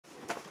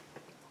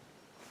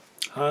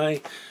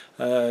Hi,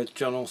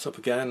 John Allsop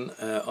again,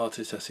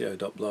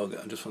 artistseo.blog.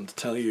 I just want to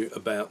tell you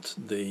about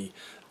the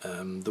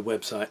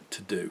website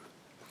To Do.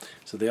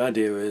 So the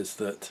idea is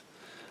that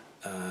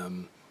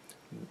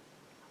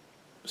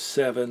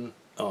 7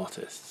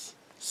 artists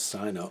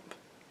sign up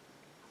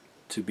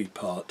to be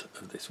part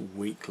of this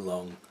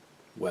week-long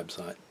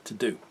website To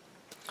Do.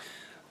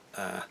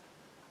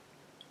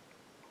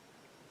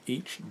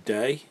 Each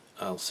day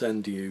I'll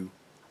send you,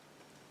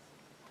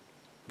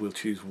 we'll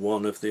choose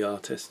one of the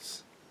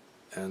artists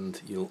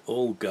and you'll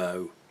all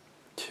go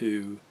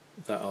to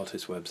that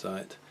artist's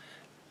website,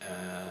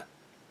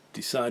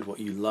 decide what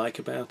you like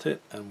about it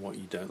and what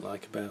you don't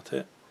like about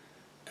it,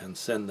 and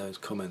send those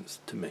comments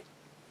to me.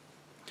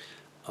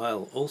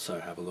 I'll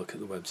also have a look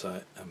at the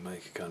website and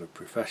make a kind of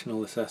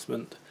professional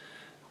assessment,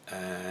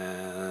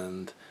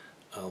 and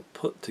I'll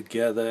put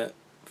together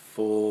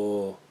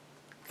for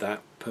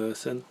that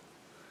person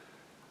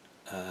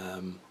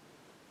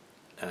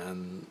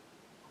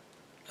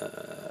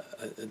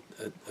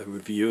a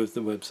review of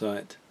the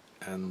website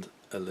and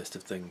a list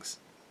of things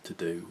to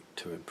do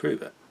to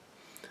improve it.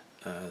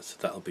 So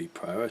that'll be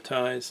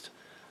prioritized,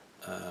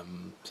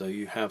 so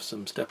you have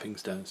some stepping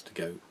stones to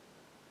go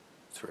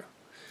through,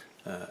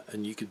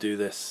 and you could do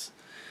this.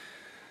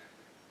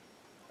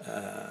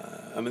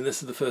 I mean,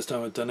 this is the first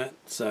time I've done it,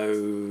 so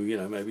you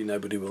know, maybe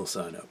nobody will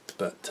sign up,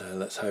 but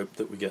let's hope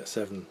that we get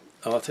 7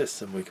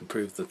 artists and we can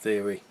prove the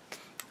theory.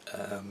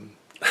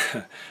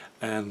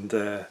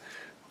 And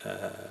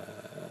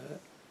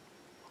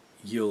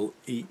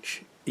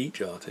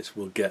each artist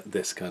will get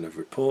this kind of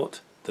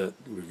report that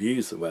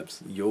reviews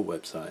your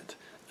website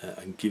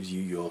and gives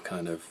you your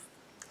kind of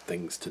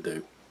things to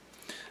do.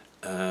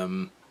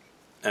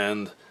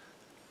 And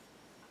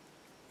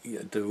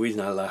the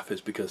reason I laugh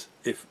is because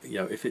if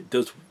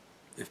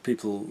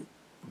people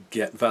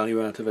get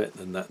value out of it,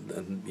 then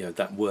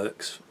that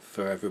works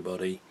for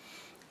everybody.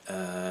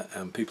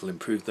 And people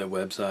improve their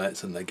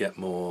websites and they get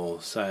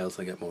more sales,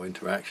 they get more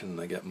interaction,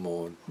 they get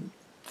more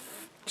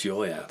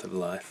joy out of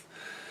life,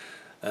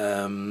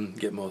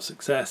 get more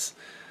success,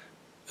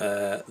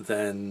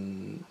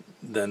 then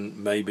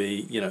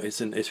maybe it's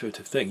an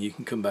iterative thing. You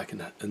can come back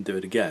and do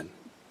it again,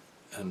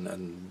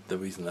 and the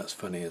reason that's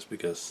funny is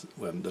because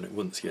we haven't done it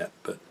once yet,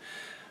 but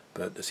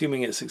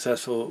assuming it's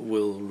successful,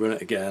 we'll run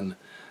it again,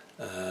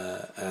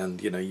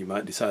 and you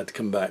might decide to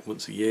come back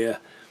once a year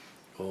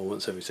or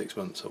once every 6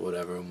 months or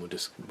whatever, and we'll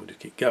just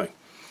keep going.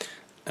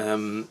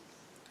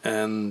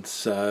 And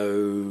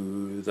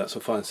so that's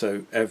all fine.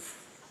 So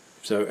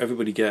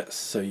everybody gets,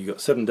 so you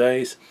got 7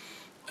 days.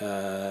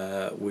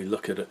 We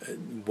look at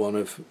one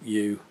of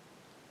you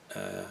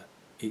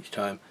each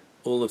time.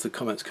 All of the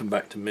comments come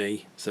back to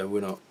me, so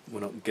we're not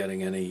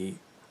getting any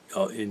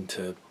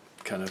into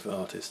kind of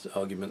artist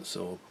arguments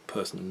or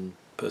personal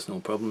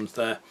problems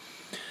there.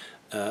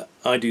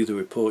 I do the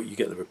report, you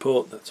get the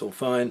report, that's all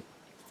fine.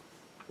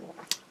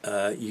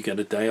 You get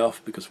a day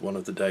off because one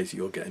of the days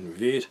you're getting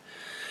reviewed,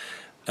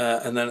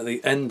 and then at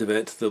the end of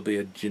it there'll be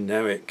a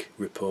generic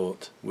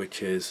report,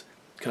 which is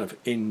kind of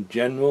in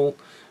general.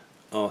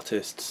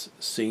 Artists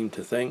seem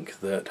to think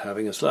that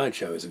having a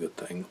slideshow is a good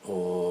thing,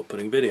 or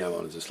putting video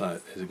on is a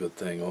good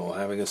thing, or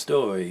having a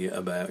story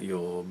about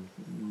your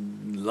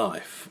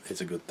life is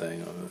a good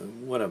thing, or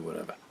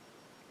whatever.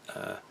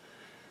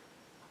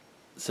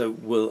 So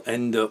we'll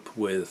end up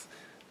with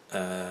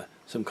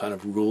some kind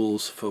of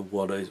rules for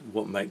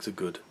what makes a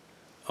good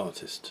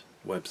artist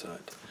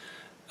website.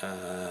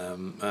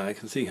 I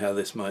can see how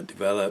this might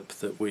develop,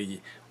 that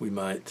we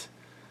might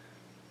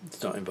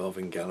start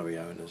involving gallery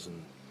owners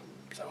and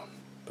so on,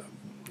 but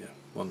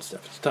one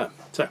step at a time.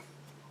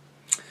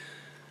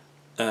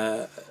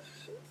 So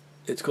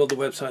it's called the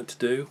website To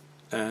Do,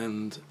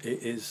 and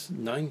it is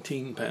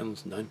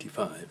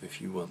 £19.95 if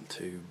you want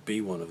to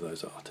be one of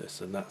those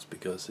artists, and that's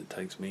because it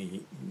takes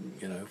me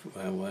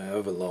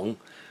however long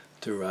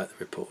to write the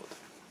report,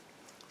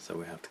 so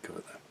we have to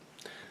cover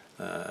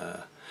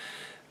that.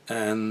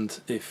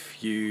 And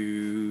if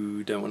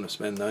you don't want to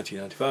spend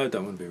 £19.95,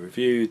 don't want to be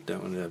reviewed,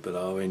 but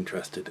are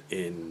interested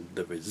in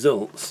the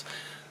results,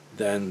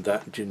 then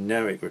that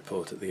generic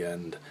report at the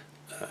end,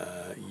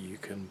 you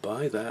can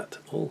buy that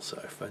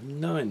also for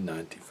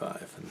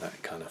 £9.95, and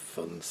that kind of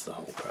funds the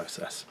whole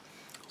process.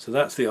 So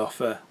that's the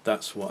offer,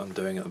 that's what I'm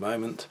doing at the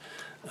moment.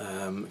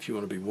 If you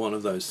want to be one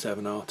of those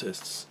 7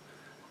 artists,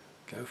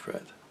 go for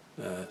it.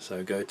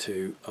 So go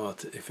to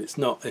art. If there's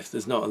not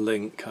a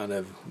link, kind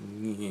of,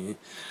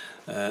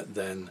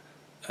 then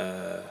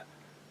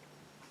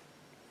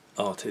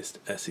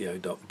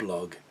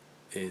artistseo.blog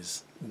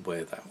is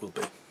where that will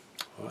be.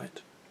 All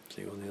right.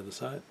 See you on the other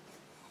side.